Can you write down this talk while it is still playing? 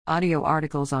Audio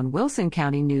articles on Wilson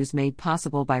County News made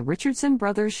possible by Richardson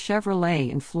Brothers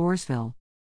Chevrolet in Floresville.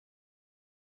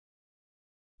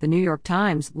 The New York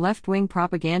Times left-wing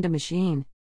propaganda machine.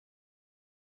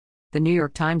 The New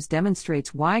York Times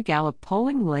demonstrates why Gallup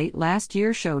polling late last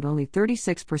year showed only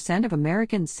 36% of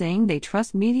Americans saying they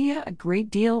trust media a great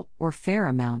deal or fair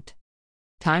amount.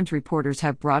 Times reporters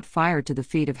have brought fire to the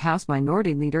feet of House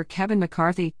Minority Leader Kevin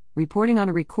McCarthy, reporting on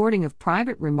a recording of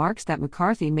private remarks that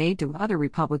McCarthy made to other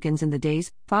Republicans in the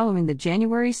days following the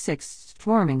January 6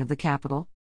 storming of the Capitol.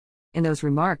 In those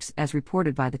remarks, as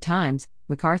reported by the Times,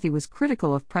 McCarthy was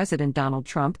critical of President Donald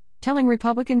Trump, telling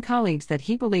Republican colleagues that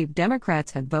he believed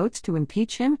Democrats had votes to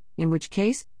impeach him, in which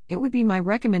case, it would be my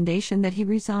recommendation that he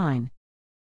resign.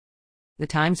 The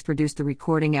Times produced the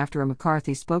recording after a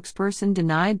McCarthy spokesperson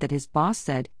denied that his boss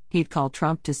said he'd called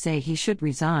Trump to say he should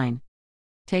resign.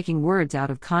 Taking words out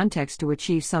of context to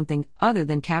achieve something other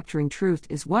than capturing truth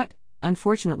is what,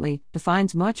 unfortunately,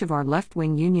 defines much of our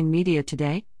left-wing union media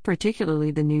today, particularly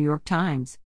the New York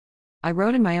Times. I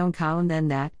wrote in my own column then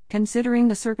that, considering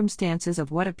the circumstances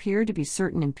of what appeared to be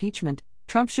certain impeachment,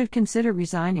 Trump should consider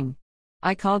resigning.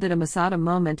 I called it a Masada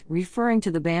moment, referring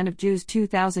to the band of Jews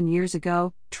 2,000 years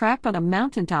ago, trapped on a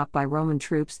mountaintop by Roman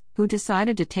troops, who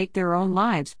decided to take their own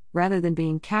lives, rather than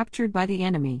being captured by the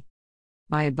enemy.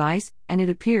 My advice, and it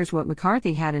appears what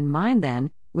McCarthy had in mind then,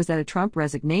 was that a Trump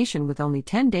resignation with only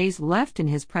 10 days left in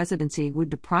his presidency would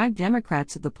deprive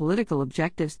Democrats of the political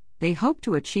objectives they hoped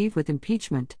to achieve with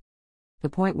impeachment. The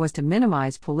point was to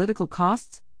minimize political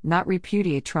costs, not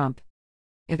repudiate Trump.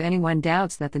 If anyone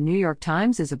doubts that the New York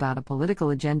Times is about a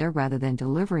political agenda rather than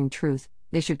delivering truth,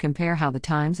 they should compare how the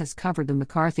Times has covered the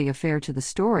McCarthy affair to the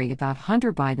story about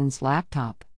Hunter Biden's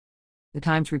laptop. The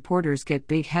Times reporters get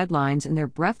big headlines in their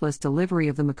breathless delivery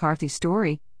of the McCarthy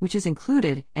story, which is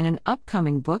included in an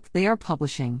upcoming book they are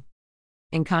publishing.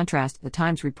 In contrast, the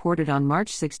Times reported on March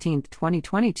 16,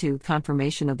 2022,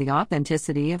 confirmation of the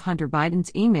authenticity of Hunter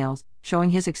Biden's emails,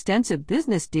 showing his extensive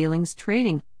business dealings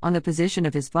trading on the position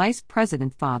of his vice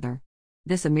president father.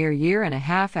 This a mere year and a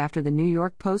half after the New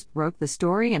York Post broke the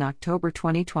story in October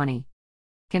 2020.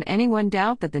 Can anyone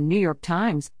doubt that the New York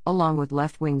Times, along with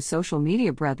left-wing social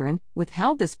media brethren,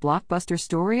 withheld this blockbuster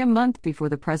story a month before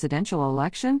the presidential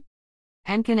election?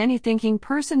 And can any thinking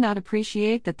person not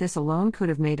appreciate that this alone could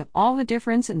have made all the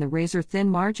difference in the razor-thin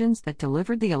margins that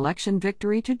delivered the election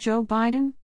victory to Joe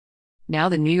Biden? Now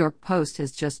the New York Post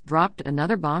has just dropped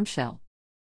another bombshell.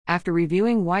 After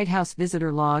reviewing White House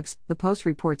visitor logs, the Post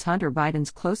reports Hunter Biden's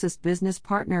closest business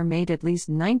partner made at least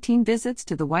 19 visits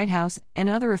to the White House and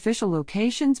other official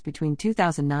locations between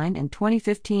 2009 and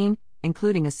 2015,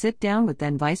 including a sit-down with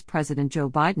then Vice President Joe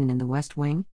Biden in the West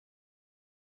Wing.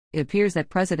 It appears that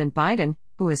President Biden,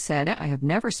 who has said, "I have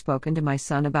never spoken to my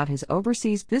son about his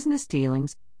overseas business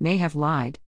dealings," may have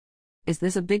lied. Is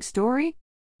this a big story?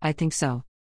 I think so.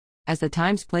 As the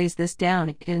Times plays this down,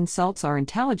 it insults our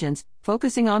intelligence,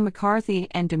 focusing on McCarthy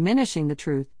and diminishing the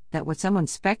truth that what someone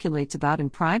speculates about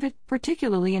in private,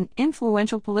 particularly an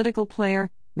influential political player,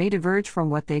 may diverge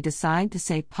from what they decide to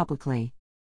say publicly.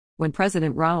 When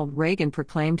President Ronald Reagan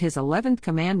proclaimed his 11th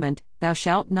commandment, "Thou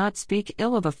shalt not speak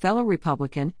ill of a fellow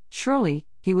Republican," surely,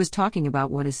 he was talking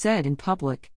about what is said in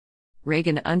public.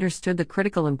 Reagan understood the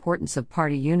critical importance of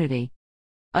party unity.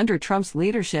 Under Trump's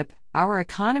leadership, our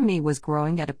economy was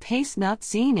growing at a pace not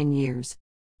seen in years.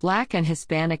 Black and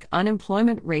Hispanic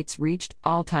unemployment rates reached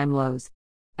all-time lows.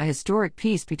 A historic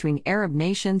peace between Arab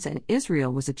nations and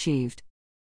Israel was achieved.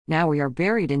 Now we are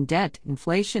buried in debt,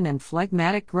 inflation, and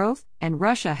phlegmatic growth, and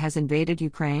Russia has invaded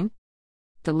Ukraine.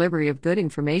 Delivery of good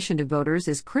information to voters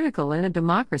is critical in a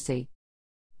democracy.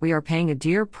 We are paying a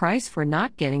dear price for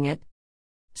not getting it.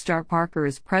 Star Parker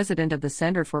is president of the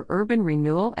Center for Urban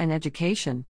Renewal and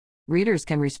Education. Readers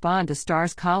can respond to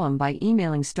Star's column by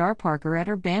emailing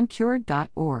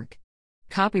starparker@urbancured.org.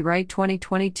 Copyright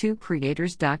 2022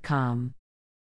 Creators.com.